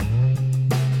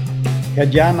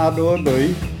Kajana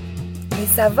Doi. Mais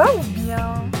ça va ou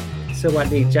bien? สวัส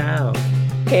ดีเจ้า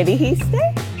 ¿Qué dijiste?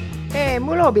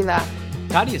 Mulobila.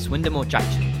 Tadius Windamo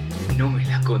Chachi. No me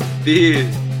la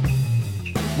conté.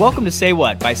 Welcome to Say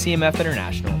What by CMF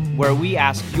International, where we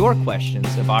ask your questions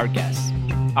of our guests.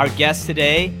 Our guest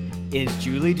today is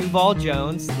Juli Duvall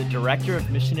Jones, the Director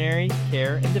of Missionary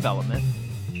Care and Development.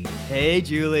 Hey,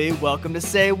 Julie, welcome to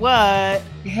Say What.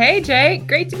 Hey, Jake.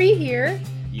 Great to be here.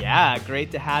 Yeah,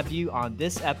 great to have you on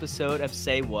this episode of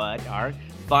Say What, our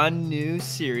fun new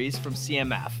series from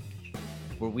CMF,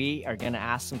 where we are going to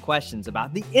ask some questions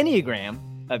about the Enneagram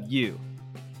of you.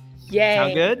 Yay.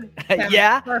 Sound good? Sounds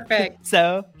Yeah? perfect.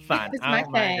 So fun. It's my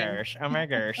thing. Gosh. Oh my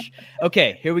gosh.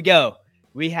 Okay, here we go.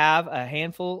 We have a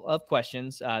handful of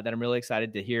questions that I'm really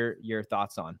excited to hear your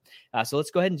thoughts on. So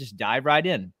let's go ahead and just dive right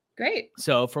in. Great.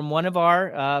 So from one of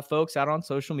our folks out on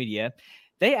social media,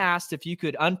 they asked if you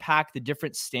could unpack the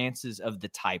different stances of the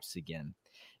types again.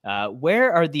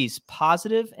 Where are these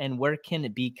positive and where can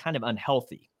it be kind of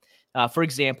unhealthy? For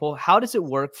example, how does it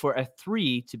work for a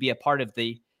 3 to be a part of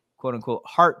the quote unquote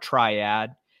heart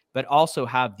triad, but also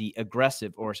have the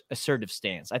aggressive or assertive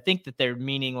stance? I think that they're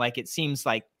meaning like it seems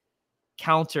like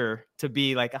counter to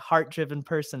be like a heart driven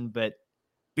person, but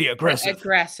be aggressive.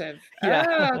 Yeah.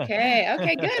 Yeah. Oh, okay.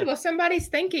 Okay, good. Well, somebody's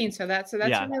thinking. So that's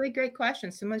Yeah. a really great question.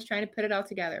 Someone's trying to put it all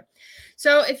together.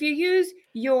 So if you use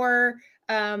your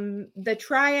the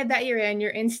triad that you're in,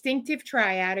 your instinctive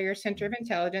triad or your center of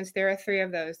intelligence, there are 3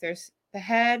 of those. There's the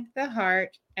head, the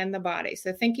heart, and the body.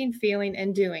 So thinking, feeling,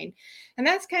 and doing. And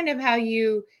that's kind of how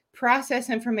you process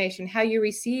information, how you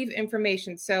receive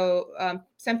information. So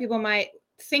some people might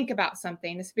think about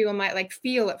something. Some people might like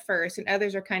feel it first, and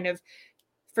others are kind of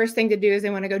first thing to do is they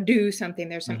want to go do something.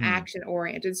 There's some action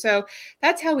oriented. So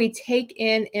that's how we take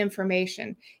in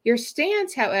information. Your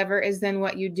stance, however, is then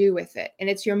what you do with it. And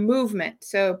it's your movement.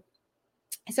 So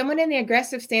someone in the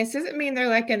aggressive stance doesn't mean they're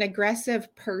like an aggressive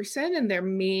person and they're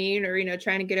mean or,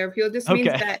 trying to get over people. It just means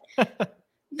that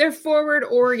they're forward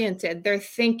oriented. They're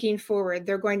thinking forward.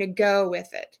 They're going to go with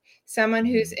it. Someone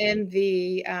who's in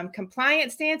the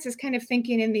compliant stance is kind of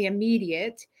thinking in the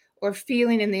immediate, or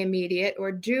feeling in the immediate,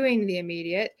 or doing the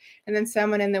immediate. And then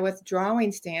someone in the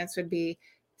withdrawing stance would be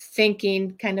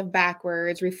thinking kind of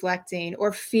backwards, reflecting,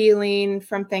 or feeling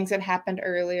from things that happened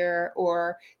earlier,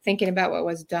 or thinking about what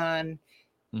was done,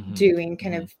 doing,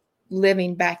 kind of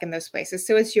living back in those places.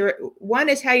 So it's one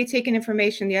is how you take in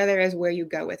information. The other is where you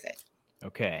go with it.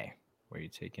 Okay. Where you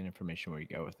take in information, where you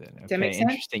go with it. Okay, Does that make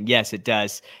sense? interesting. Yes, it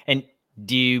does. And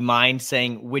do you mind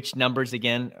saying which numbers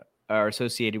again are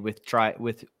associated with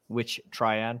which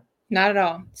triad? Not at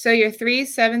all. So your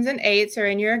 3s, 7s, and 8s are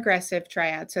in your aggressive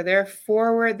triad. So they're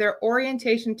forward. Their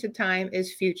orientation to time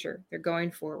is future. They're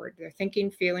going forward. They're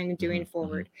thinking, feeling, and doing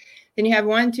forward. Then you have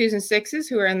 1, 2s, and 6s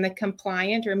who are in the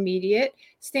compliant or immediate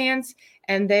stance,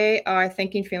 and they are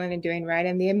thinking, feeling, and doing right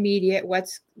in the immediate.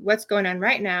 What's going on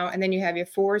right now? And then you have your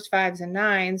 4s, 5s, and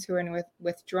 9s who are in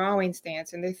withdrawing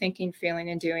stance, and they're thinking, feeling,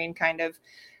 and doing kind of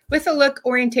with a look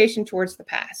orientation towards the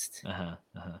past.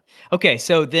 Okay,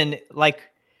 so then like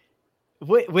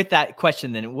with that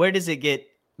question, then where does it get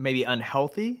maybe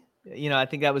unhealthy? I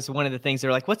think that was one of the things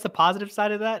they're like, what's the positive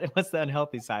side of that? And what's the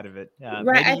unhealthy side of it?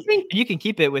 Right. I think you can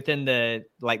keep it within the,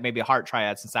 like maybe a heart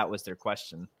triad since that was their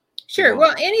question. Sure.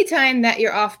 Well, anytime that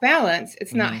you're off balance,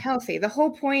 it's not healthy. The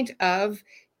whole point of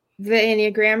the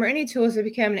Enneagram or any tools to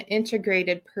become an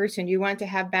integrated person. You want to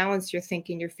have balance your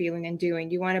thinking, your feeling, and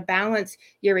doing. You want to balance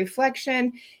your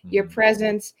reflection, your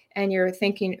presence, and your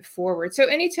thinking forward. So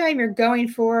anytime you're going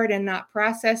forward and not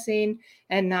processing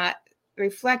and not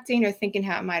reflecting or thinking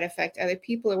how it might affect other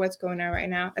people or what's going on right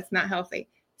now, that's not healthy.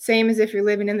 Same as if you're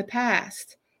living in the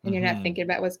past and you're not thinking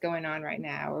about what's going on right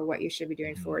now or what you should be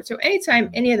doing forward. So anytime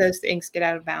any of those things get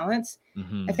out of balance,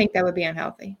 I think that would be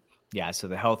unhealthy. Yeah. So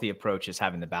the healthy approach is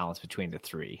having the balance between the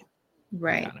 3.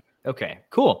 Right. Okay,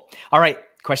 cool. All right.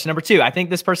 Question number 2. I think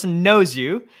this person knows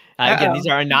you. Again, these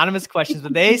are anonymous questions,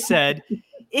 but they said,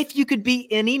 if you could be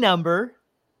any number,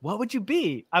 what would you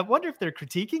be? I wonder if they're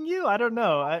critiquing you. I don't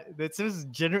know. This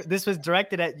was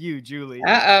directed at you, Julie.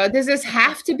 Does this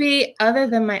have to be other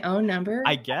than my own number?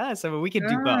 I guess. I mean, we could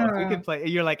do both. We could play.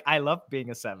 You're like, I love being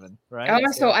a 7, right?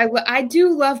 Oh, so I do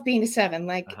love being a 7.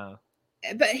 Like,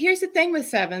 but here's the thing with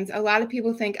 7s. A lot of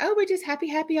people think, oh, we're just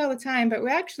happy all the time. But we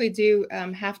actually do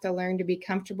have to learn to be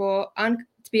comfortable, to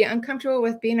be uncomfortable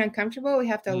with being uncomfortable. We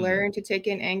have to learn to take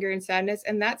in anger and sadness.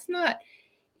 And that's not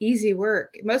easy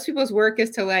work. Most people's work is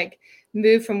to like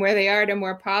move from where they are to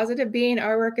more positive being.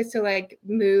 Our work is to like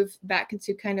move back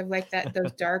into kind of like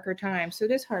those darker times. So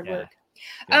it is hard work.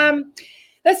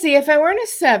 Let's see. If I weren't a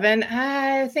 7,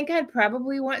 I think I'd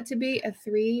probably want to be a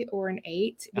 3 or an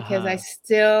 8 because I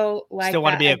still like Still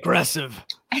want to that. be aggressive.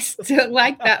 I still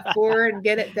like that forward,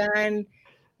 get it done.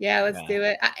 Yeah, let's do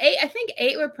it. I think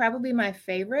 8 would probably be my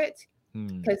favorite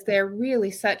because they're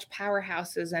really such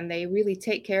powerhouses and they really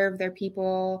take care of their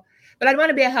people. But I'd want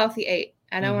to be a healthy 8.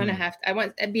 I don't want to I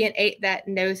want to be an 8 that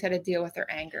knows how to deal with their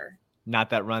anger.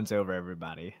 Not that runs over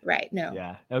everybody. Right. No.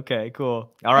 Yeah. Okay,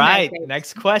 cool. All right.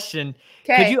 Next question.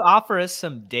 Okay. Could you offer us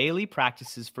some daily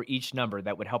practices for each number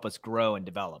that would help us grow and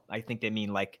develop? I think they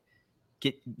mean like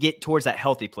get towards that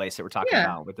healthy place that we're talking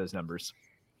about with those numbers.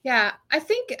 Yeah. I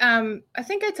think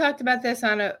I talked about this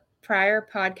on a prior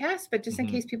podcast, but just in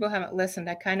case people haven't listened,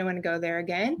 I kind of want to go there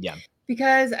again. Yeah.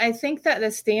 Because I think that the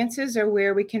stances are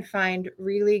where we can find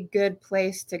really good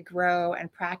place to grow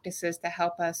and practices to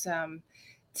help us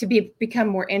to become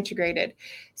more integrated.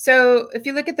 So if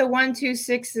you look at the 1, 2,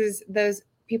 6s, those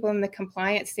people in the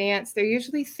compliant stance, they're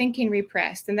usually thinking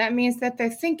repressed. And that means that they're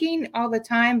thinking all the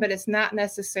time, but it's not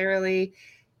necessarily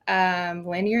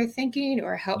linear thinking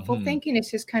or helpful thinking.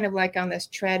 It's just kind of like on this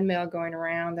treadmill going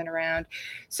around and around.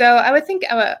 So I would think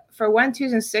for 1,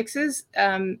 2s, and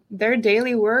 6s, their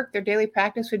daily work, their daily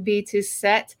practice would be to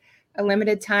set a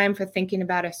limited time for thinking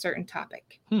about a certain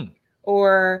topic.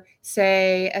 Or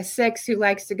say a 6 who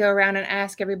likes to go around and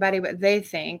ask everybody what they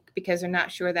think because they're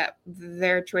not sure that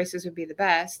their choices would be the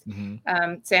best.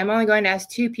 Say, I'm only going to ask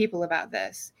 2 people about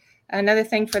this. Another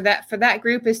thing for that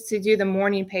group is to do the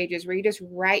morning pages where you just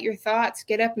write your thoughts,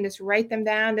 get up and just write them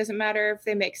down. Doesn't matter if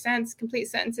they make sense, complete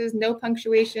sentences, no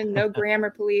punctuation, no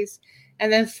grammar police,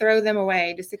 and then throw them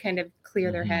away just to kind of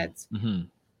clear their heads.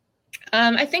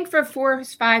 I think for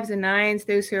 4s, 5s, and 9s,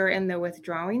 those who are in the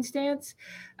withdrawing stance,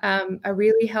 a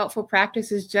really helpful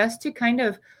practice is just to kind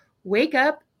of wake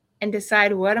up and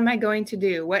decide, what am I going to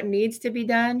do? What needs to be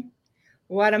done?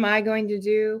 What am I going to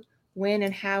do? When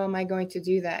and how am I going to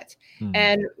do that?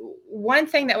 And one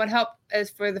thing that would help is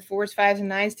for the 4s, 5s, and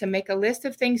 9s to make a list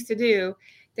of things to do.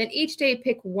 Then each day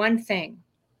pick one thing.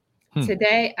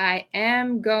 Today, I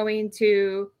am going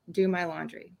to do my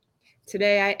laundry.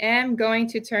 Today, I am going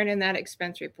to turn in that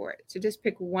expense report. So just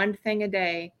pick one thing a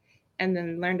day and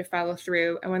then learn to follow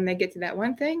through. And when they get to that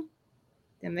one thing,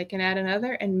 then they can add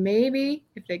another. And maybe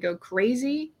if they go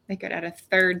crazy, they could add a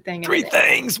third thing. 3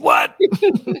 things. What?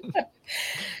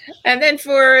 And then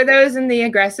for those in the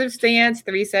aggressive stance,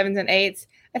 3, 7s, and 8s,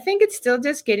 I think it's still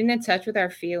just getting in touch with our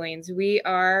feelings. We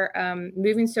are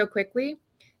moving so quickly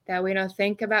that we don't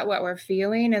think about what we're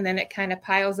feeling, and then it kind of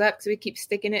piles up because we keep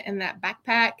sticking it in that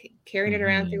backpack, carrying it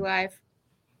around through life.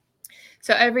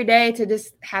 So every day to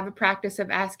just have a practice of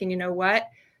asking,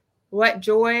 what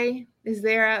joy is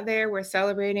there out there we're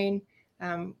celebrating?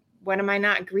 What am I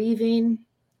not grieving?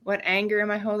 What anger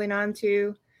am I holding on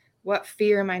to? What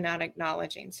fear am I not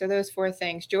acknowledging? So those 4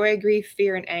 things: joy, grief,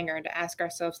 fear, and anger, and to ask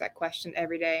ourselves that question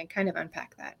every day and kind of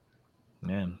unpack that.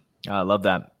 Man, I love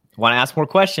that. I want to ask more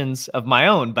questions of my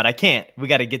own, but I can't. We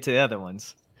got to get to the other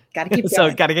ones. Got to keep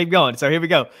going. So got to keep going. So here we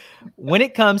go. When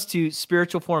it comes to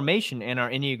spiritual formation and our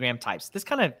Enneagram types, this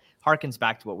kind of harkens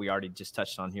back to what we already just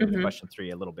touched on here with question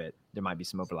 3 a little bit. There might be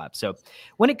some overlap. So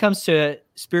when it comes to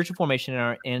spiritual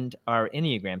formation and our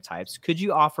Enneagram types, could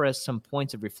you offer us some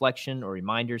points of reflection or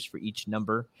reminders for each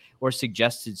number, or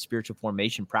suggested spiritual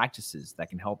formation practices that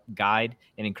can help guide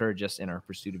and encourage us in our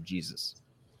pursuit of Jesus?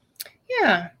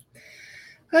 Yeah.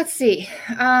 Let's see.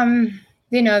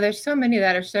 There's so many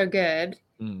that are so good.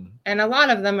 And a lot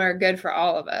of them are good for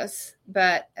all of us.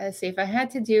 But let's see, if I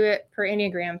had to do it per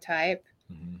Enneagram type,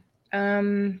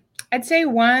 I'd say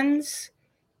 1s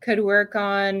could work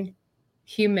on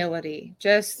humility,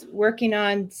 just working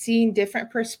on seeing different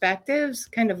perspectives,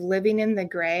 kind of living in the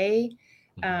gray,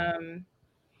 kind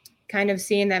of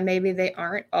seeing that maybe they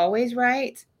aren't always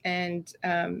right, and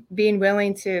being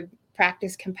willing to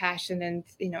practice compassion and,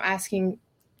 asking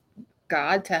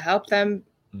God to help them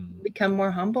become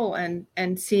more humble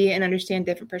and see and understand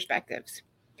different perspectives.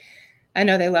 I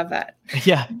know they love that.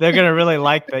 Yeah, they're going to really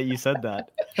like that you said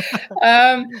that.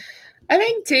 I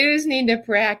think 2s need to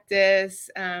practice.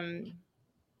 They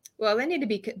need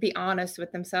to be honest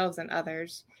with themselves and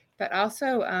others, but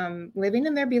also living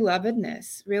in their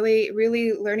belovedness, really,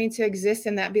 really learning to exist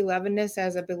in that belovedness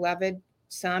as a beloved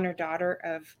son or daughter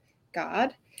of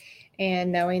God,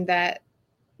 and knowing that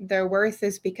their worth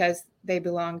is because they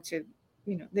belong to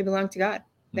God.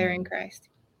 They're in Christ.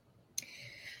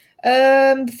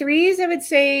 3s, I would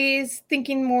say, is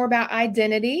thinking more about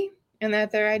identity, and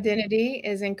that their identity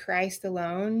is in Christ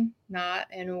alone, not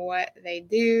in what they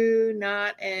do,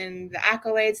 not in the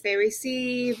accolades they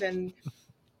receive and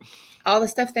all the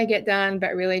stuff they get done,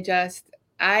 but really just,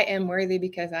 I am worthy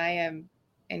because I am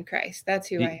in Christ. That's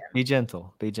who I am. Be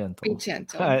gentle. Be gentle. Be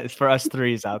gentle. It's for us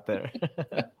threes out there.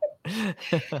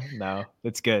 No,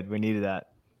 it's good. We needed that.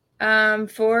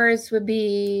 Fours would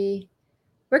be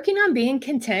working on being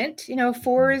content.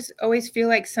 Fours always feel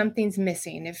like something's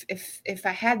missing. If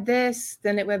I had this,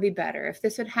 then it would be better. If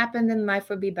this had happened, then life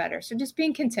would be better. So just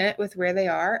being content with where they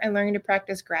are and learning to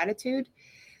practice gratitude,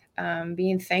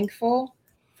 being thankful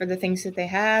for the things that they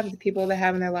have, the people they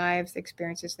have in their lives, the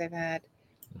experiences they've had.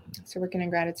 So working on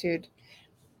gratitude.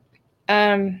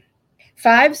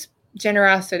 Fives,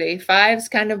 generosity. Fives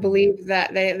kind of believe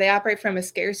that they operate from a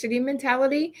scarcity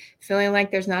mentality, feeling like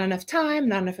there's not enough time,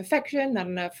 not enough affection, not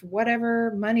enough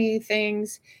whatever, money,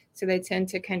 things. So they tend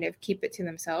to kind of keep it to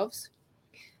themselves.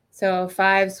 So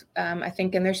fives, I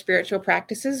think in their spiritual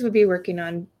practices would be working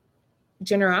on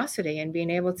generosity and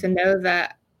being able to know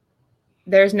that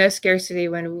there's no scarcity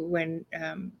when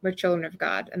we're children of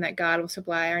God, and that God will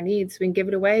supply our needs. We can give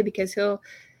it away because he'll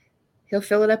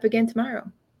fill it up again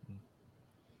tomorrow.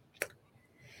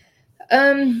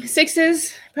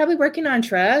 Sixes, probably working on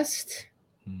trust,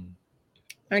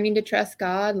 learning to trust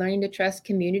God, learning to trust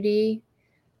community,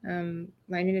 learning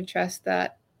to trust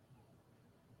that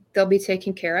they'll be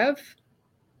taken care of.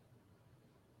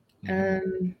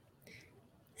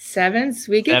 Sevens,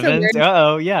 we get to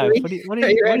learn. Yeah. What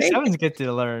do sevens get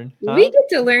to learn? Huh? We get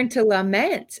to learn to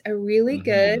lament. A really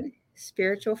good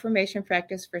spiritual formation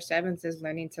practice for sevens is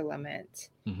learning to lament.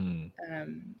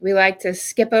 We like to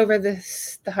skip over the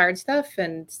hard stuff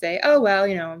and say, oh,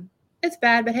 well, it's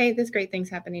bad, but hey, there's great things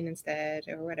happening instead,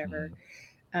 or whatever.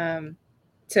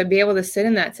 To be able to sit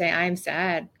in that, say, I'm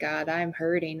sad, God, I'm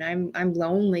hurting, I'm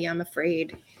lonely, I'm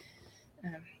afraid.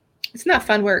 It's not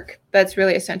fun work, but it's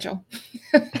really essential.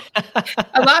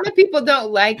 A lot of people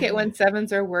don't like it when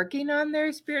sevens are working on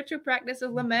their spiritual practice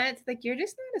of lament. It's like, you're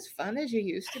just not as fun as you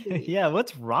used to be. Yeah,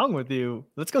 what's wrong with you?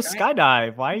 Let's go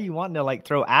skydive. Why are you wanting to like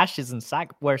throw ashes and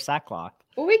wear sackcloth?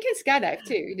 Well, we can skydive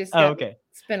too. You just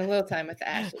spend a little time with the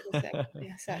ashes.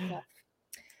 Sackcloth.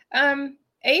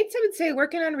 Eights, I would say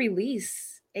working on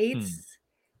release. Eights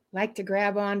like to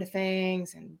grab onto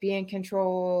things and be in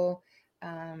control.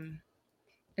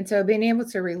 And so being able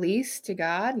to release to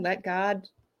God, let God,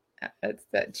 it's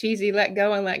that cheesy let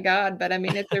go and let God, but I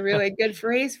mean, it's a really good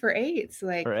phrase for eights.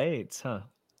 Like, for eights, huh?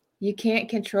 You can't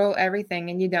control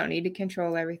everything, and you don't need to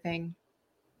control everything,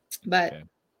 but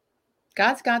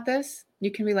God's got this. You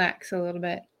can relax a little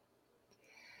bit.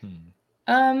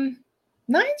 Nines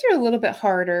are a little bit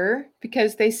harder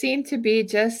because they seem to be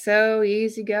just so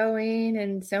easygoing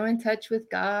and so in touch with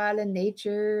God and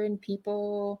nature and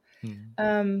people.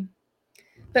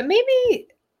 But maybe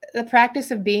the practice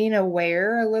of being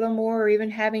aware a little more, or even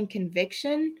having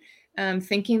conviction,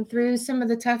 thinking through some of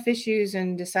the tough issues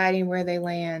and deciding where they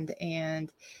land, and,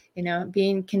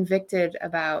 being convicted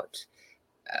about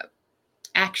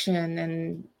action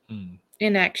and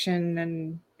inaction,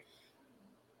 and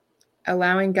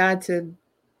allowing God to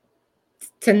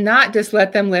not just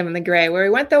let them live in the gray, where we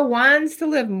want the ones to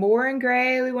live more in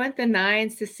gray. We want the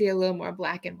nines to see a little more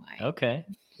black and white. Okay.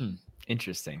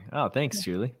 Interesting. Oh, thanks,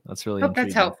 Julie. That's really intriguing.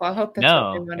 That's helpful. I hope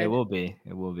that's it will be.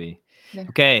 It will be. Yeah.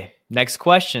 Okay. Next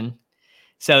question.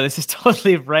 So this is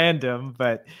totally random,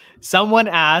 but someone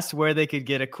asked where they could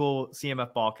get a cool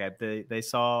CMF ball cap. They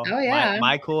saw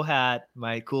my cool hat,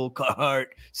 my cool Carhartt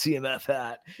CMF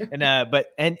hat,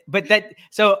 and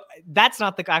so that's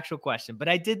not the actual question. But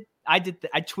I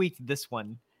tweaked this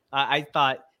one. I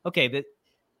thought, okay,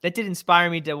 that did inspire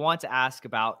me to want to ask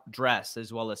about dress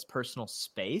as well as personal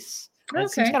space. It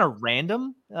seems kind of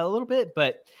random a little bit,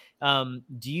 but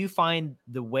do you find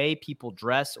the way people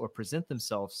dress or present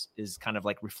themselves is kind of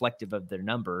like reflective of their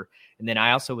number? And then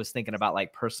I also was thinking about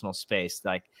like personal space,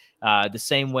 like the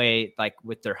same way, like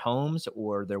with their homes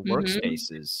or their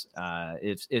workspaces.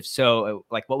 If so,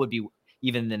 like what would be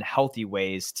even then healthy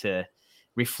ways to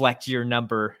reflect your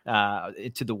number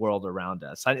into the world around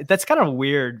us? That's kind of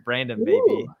weird, random,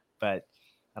 maybe, but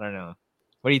I don't know.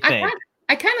 What do you think?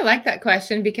 I kind of like that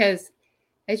question because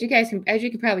as you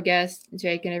can probably guess,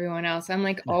 Jake and everyone else, I'm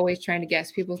like always trying to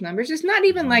guess people's numbers. It's not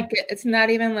even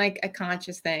like a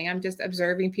conscious thing. I'm just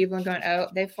observing people and going, oh,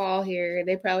 they fall here.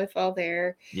 They probably fall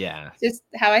there. Yeah. Just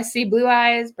how I see blue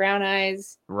eyes, brown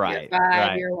eyes. Right. You're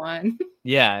 5, you're 1.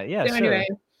 Yeah. So anyway,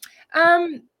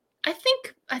 I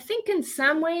think in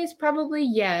some ways probably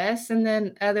yes, and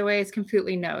then other ways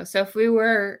completely no. So if we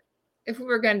were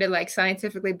going to like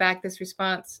scientifically back this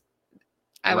response,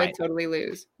 I would totally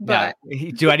lose. But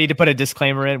do I need to put a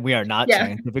disclaimer in? We are not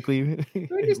scientifically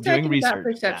we're just doing talking research. About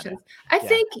perceptions. I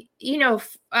think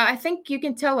I think you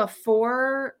can tell a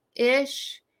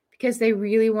 4-ish because they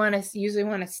really usually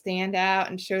want to stand out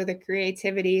and show the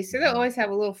creativity. So they'll always have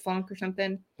a little funk or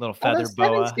something. Little Although feather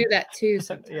boa. sevens do that too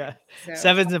sometimes. Yeah. So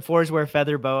 7s and 4s wear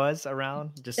feather boas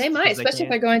around. Just they might, because especially if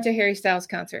they're can. going to a Harry Styles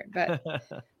concert. But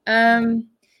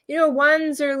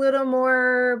ones are a little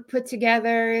more put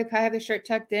together. They probably have the shirt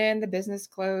tucked in, the business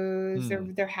clothes.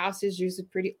 Their house is usually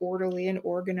pretty orderly and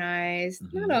organized.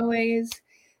 Not always.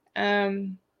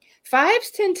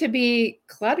 5s tend to be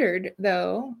cluttered,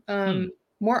 though.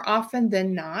 More often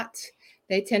than not,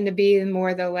 they tend to be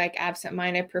more the like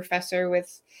absent-minded professor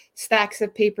with stacks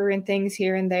of paper and things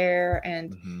here and there.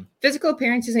 And physical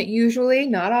appearance isn't usually,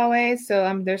 not always.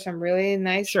 So there's some really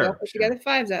nice, well put together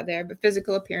 5s out there, but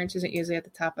physical appearance isn't usually at the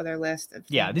top of their list.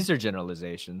 These are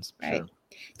generalizations. Right. Sure.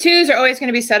 2s are always going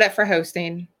to be set up for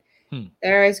hosting.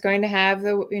 They're always going to have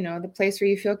the place where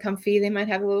you feel comfy. They might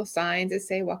have little signs that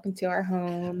say "Welcome to our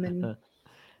home," and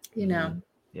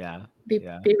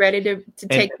be ready to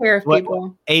take care of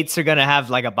people. 8s are gonna have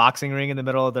like a boxing ring in the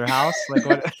middle of their house. Like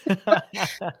what?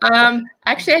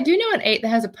 Actually, I do know an 8 that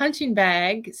has a punching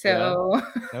bag. So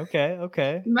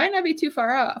okay, you might not be too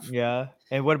far off. Yeah.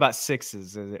 And what about 6s?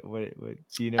 Is it what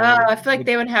do you know? I feel like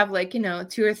they would have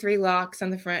 2 or 3 locks on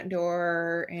the front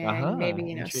door, and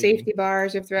maybe safety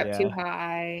bars if they're up too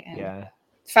high. And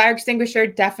fire extinguisher,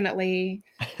 definitely.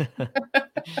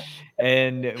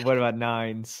 And what about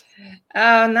 9s?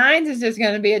 9s is just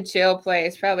going to be a chill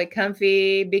place, probably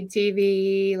comfy, big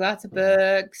TV, lots of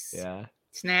books,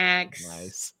 snacks.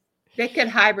 Nice. They could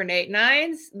hibernate.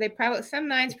 9s, some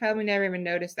 9s probably never even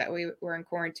noticed that we were in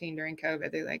quarantine during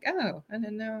COVID. They're like, oh, I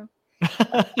didn't know.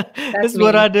 That's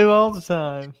what I do all the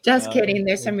time. Just kidding.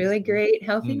 There's some really great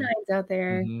healthy 9s out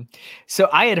there. So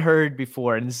I had heard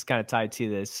before, and this is kind of tied to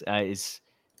this, is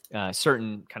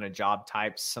certain kind of job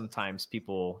types. Sometimes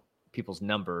people's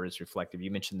number is reflective. You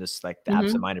mentioned this, like the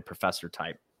absent-minded professor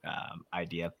type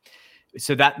idea.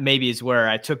 So that maybe is where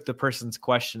I took the person's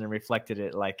question and reflected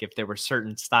it. Like if there were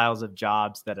certain styles of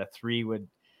jobs that a 3 would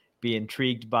be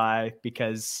intrigued by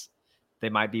because they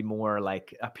might be more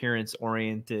like appearance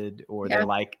oriented, or they're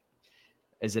like,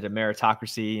 is it a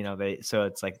meritocracy? So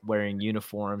it's like wearing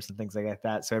uniforms and things like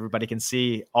that. So everybody can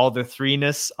see all the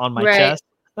 3-ness on my chest.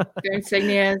 Their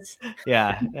insignias.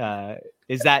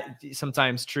 Is that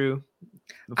sometimes true?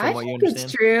 I think it's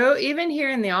true. Even here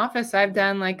in the office, I've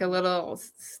done like a little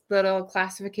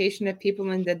classification of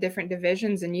people into different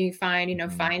divisions, and you find,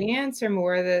 finance are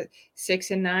more the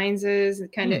 6s and 9s is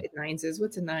kind of 9s.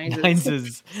 What's a 9s?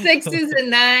 9s. 6s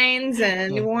and 9s,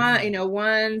 and you want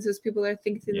 1s. Those people are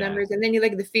thinking through numbers, and then you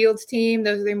look at the fields team.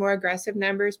 Those are the more aggressive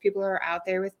numbers. People who are out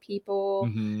there with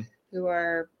people who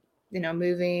are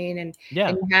moving, and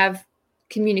you have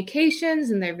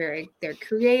communications, and they're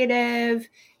creative.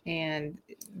 And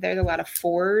there's a lot of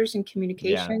 4s in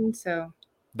communication. So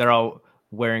they're all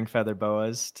wearing feather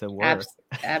boas to work.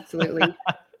 Absolutely.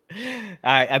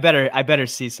 I better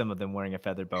see some of them wearing a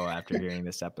feather boa after hearing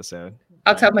this episode.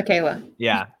 I'll tell Michaela.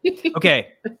 Yeah. Okay.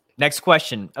 Next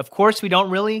question. Of course, we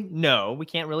don't really know. We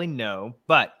can't really know.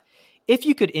 But if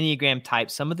you could Enneagram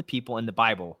type some of the people in the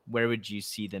Bible, where would you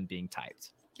see them being typed?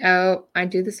 Oh, I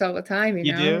do this all the time.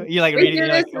 You know? Do? You like reading?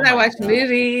 This, and I watch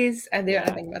movies. I do.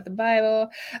 I think about the Bible.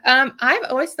 I've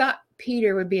always thought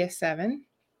Peter would be a 7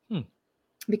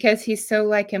 because he's so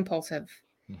like impulsive.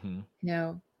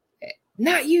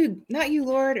 Not you,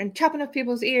 Lord, and chopping off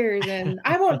people's ears, and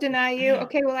I won't deny you.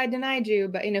 Okay, well, I denied you,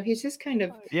 but he's just kind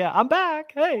of I'm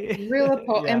back. Hey, real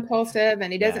impulsive,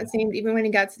 and he doesn't seem, even when he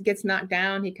gets knocked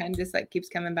down, he kind of just like keeps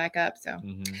coming back up. So,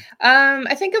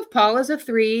 I think of Paul as a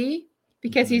 3.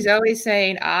 Because he's always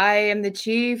saying, I am the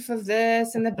chief of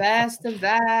this and the best of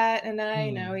that. And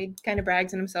he kind of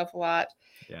brags on himself a lot.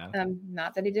 Yeah.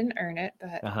 Not that he didn't earn it,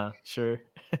 but. Sure.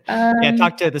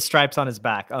 Talk to the stripes on his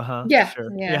back. Yeah.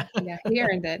 Sure. Yeah. He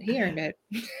earned it.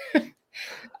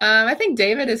 I think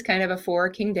David is kind of a 4,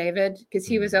 King David, because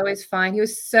he was always fine. He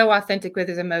was so authentic with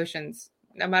his emotions,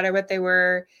 no matter what they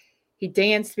were. He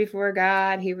danced before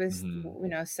God. He was,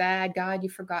 sad. God,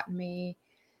 you've forgotten me.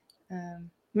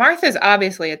 Martha's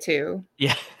obviously a 2.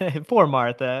 Yeah, poor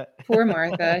Martha. Poor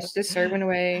Martha. She's just serving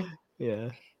away. Yeah.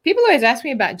 People always ask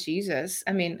me about Jesus.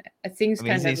 I mean, things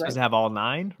kind of. He's supposed to have all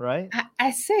 9, right?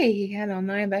 I say he had all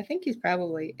 9, but I think he's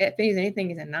probably, if he's anything,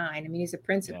 he's a 9. I mean, he's a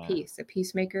prince of peace, a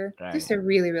peacemaker. Right. Just a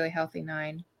really, really healthy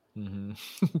 9.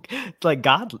 It's like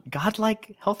God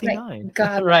like healthy 9.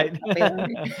 God, right?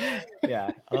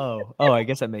 Yeah. Oh, I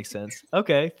guess that makes sense.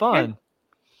 Okay, fun. Yeah.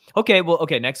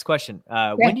 Okay, next question.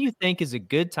 When do you think is a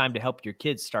good time to help your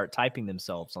kids start typing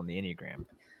themselves on the Enneagram?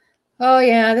 Oh,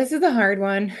 yeah, this is the hard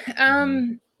one.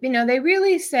 they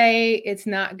really say it's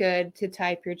not good to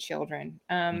type your children.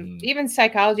 Even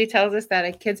psychology tells us that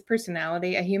a kid's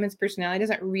personality, a human's personality,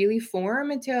 doesn't really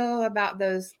form until about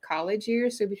those college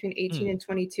years. So between 18 and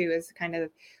 22 is kind of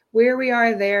where we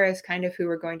are. There is kind of who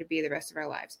we're going to be the rest of our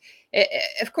lives.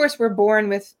 Of course, we're born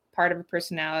with part of a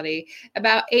personality.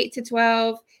 About 8 to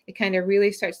 12, it kind of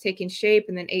really starts taking shape,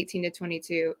 and then 18 to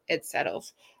 22, it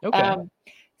settles. Okay.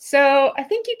 So I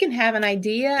think you can have an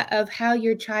idea of how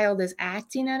your child is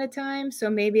acting at a time. So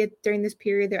maybe during this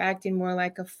period, they're acting more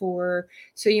like a 4.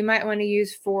 So you might want to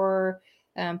use 4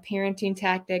 parenting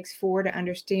tactics, 4 to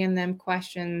understand them,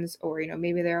 questions, or,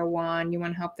 maybe they're a 1. You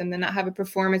want to help them to not have a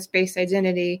performance-based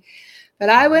identity. But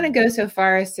I wouldn't go so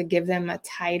far as to give them a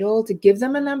title, to give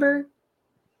them a number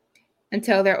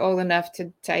until they're old enough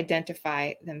to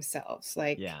identify themselves.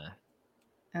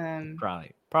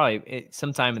 Probably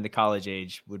sometime in the college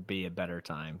age would be a better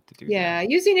time to do that. Yeah,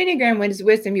 using Enneagram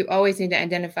wisdom, you always need to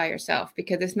identify yourself,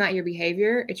 because it's not your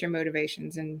behavior, it's your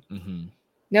motivations, and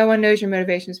no one knows your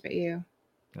motivations but you.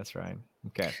 That's right.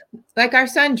 Okay. Like our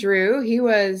son Drew,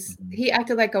 he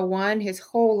acted like a 1 his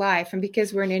whole life, and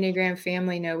because we're an Enneagram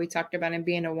family, we talked about him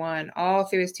being a 1 all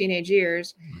through his teenage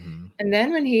years. And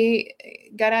then when he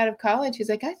got out of college, he's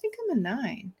like, I think I'm a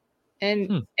 9.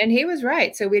 And he was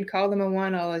right. So we'd call him a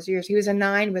 1 all those years. He was a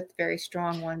 9 with very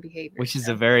strong 1 behavior. Which is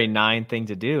a very 9 thing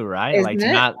to do, right? Isn't to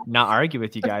it? not argue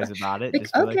with you guys about it.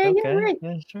 Just be okay, like, yeah, right.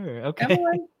 Yeah, sure. Okay.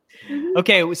 Mm-hmm.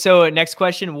 Okay. So next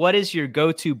question. What is your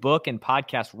go-to book and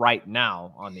podcast right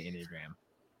now on the Enneagram?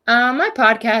 My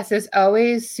podcast is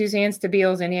always Suzanne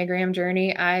Stabile's Enneagram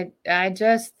Journey.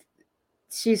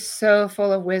 She's so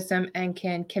full of wisdom and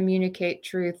can communicate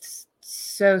truths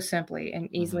so simply and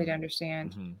easily to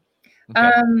understand.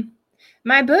 Okay.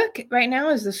 My book right now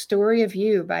is The Story of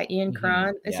You by Ian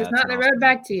Cron. This is not The Road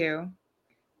Back to You.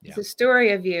 It's a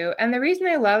story of you. And the reason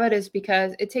I love it is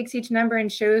because it takes each number and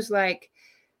shows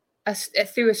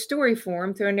through a story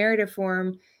form, through a narrative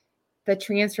form, the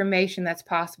transformation that's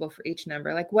possible for each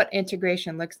number, like what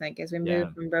integration looks like as we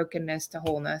move from brokenness to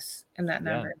wholeness in that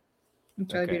number.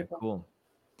 It's really beautiful. Cool.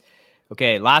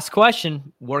 Okay, last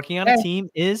question. Working on a team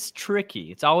is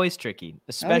tricky. It's always tricky,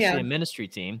 especially a ministry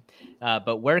team.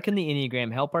 But where can the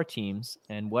Enneagram help our teams,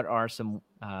 and what are some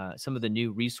of the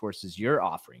new resources you're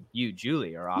offering? You,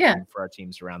 Julie, are offering for our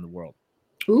teams around the world.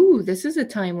 Ooh, this is a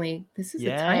timely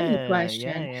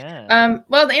question. Yeah.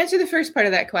 Well, to answer the first part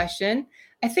of that question,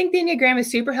 I think the Enneagram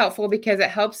is super helpful because it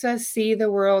helps us see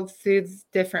the world through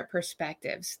different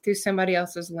perspectives, through somebody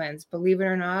else's lens. Believe it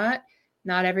or not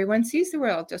everyone sees the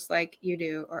world just like you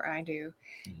do or I do.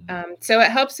 So it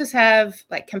helps us have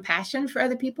compassion for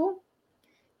other people,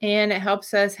 and it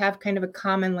helps us have kind of a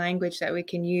common language that we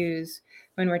can use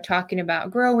when we're talking about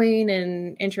growing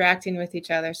and interacting with each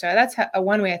other. So that's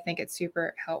one way I think it's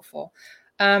super helpful.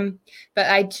 But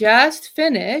I just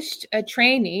finished a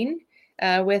training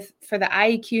for the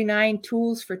IEQ 9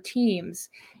 tools for teams.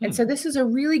 And so this is a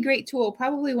really great tool,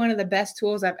 probably one of the best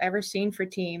tools I've ever seen for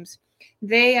teams.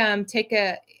 They take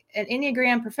an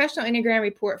professional Enneagram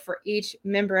report for each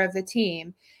member of the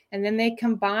team. And then they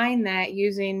combine that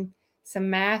using some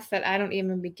math that I don't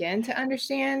even begin to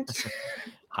understand.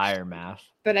 Higher math.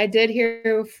 But I did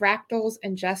hear fractals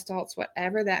and gestalts,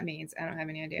 whatever that means. I don't have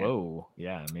any idea. Whoa.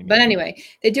 Yeah. But anyway,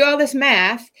 they do all this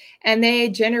math and they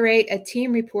generate a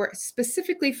team report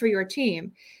specifically for your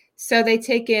team. So they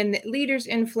take in leaders'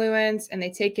 influence, and they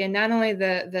take in not only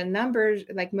the numbers,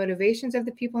 like motivations of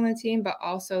the people in the team, but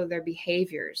also their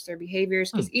behaviors,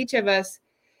 because each of us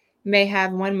may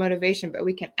have one motivation, but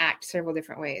we can act several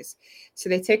different ways. So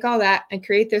they take all that and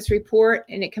create this report,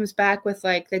 and it comes back with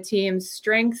the team's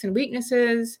strengths and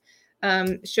weaknesses,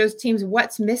 shows teams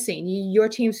what's missing. Your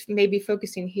team's may be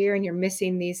focusing here and you're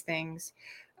missing these things.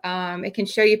 It can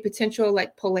show you potential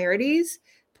polarities,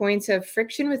 points of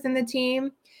friction within the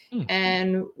team,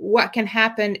 and what can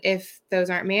happen if those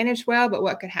aren't managed well, but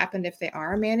what could happen if they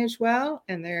are managed well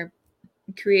and they're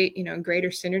create greater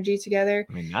synergy together.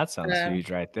 I mean, that sounds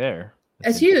huge right there.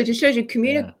 That's huge. It shows you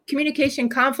communication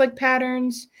conflict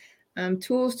patterns,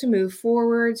 tools to move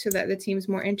forward so that the team's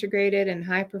more integrated and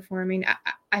high performing.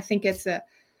 I think it's a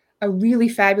really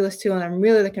fabulous tool, and I'm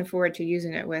really looking forward to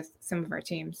using it with some of our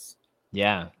teams.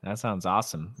 Yeah, that sounds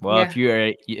awesome. Well, if you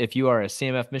are a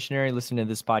CMF missionary listening to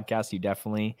this podcast, you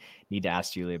definitely need to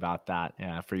ask Julie about that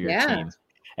for your team.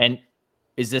 And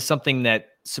is this something that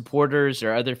supporters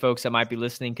or other folks that might be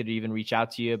listening could even reach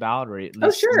out to you about, or at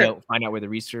least find out where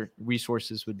the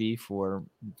resources would be for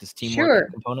this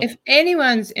teamwork component? If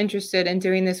anyone's interested in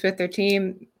doing this with their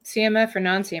team, CMF or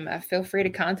non-CMF, feel free to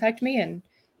contact me, and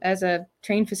as a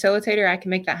trained facilitator, I can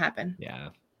make that happen. Yeah.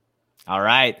 All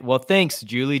right. Well, thanks,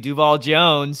 Juli Duvall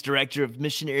Jones, Director of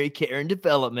Missionary Care and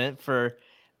Development, for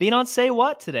being on Say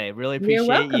What today. Really You're appreciate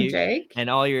welcome, you Jake. and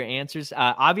all your answers.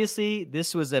 Obviously,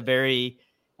 this was a very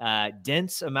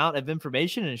dense amount of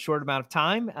information in a short amount of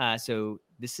time. So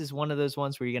this is one of those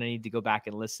ones where you're going to need to go back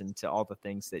and listen to all the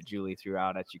things that Juli threw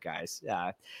out at you guys.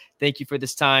 Thank you for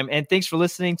this time. And thanks for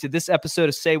listening to this episode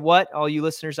of Say What, all you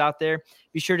listeners out there.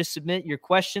 Be sure to submit your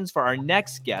questions for our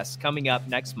next guest coming up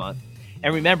next month.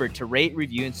 And remember to rate,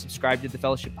 review, and subscribe to the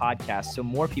Fellowship Podcast so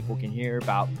more people can hear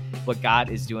about what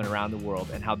God is doing around the world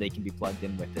and how they can be plugged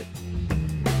in with it.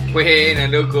 Buena,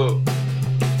 loco.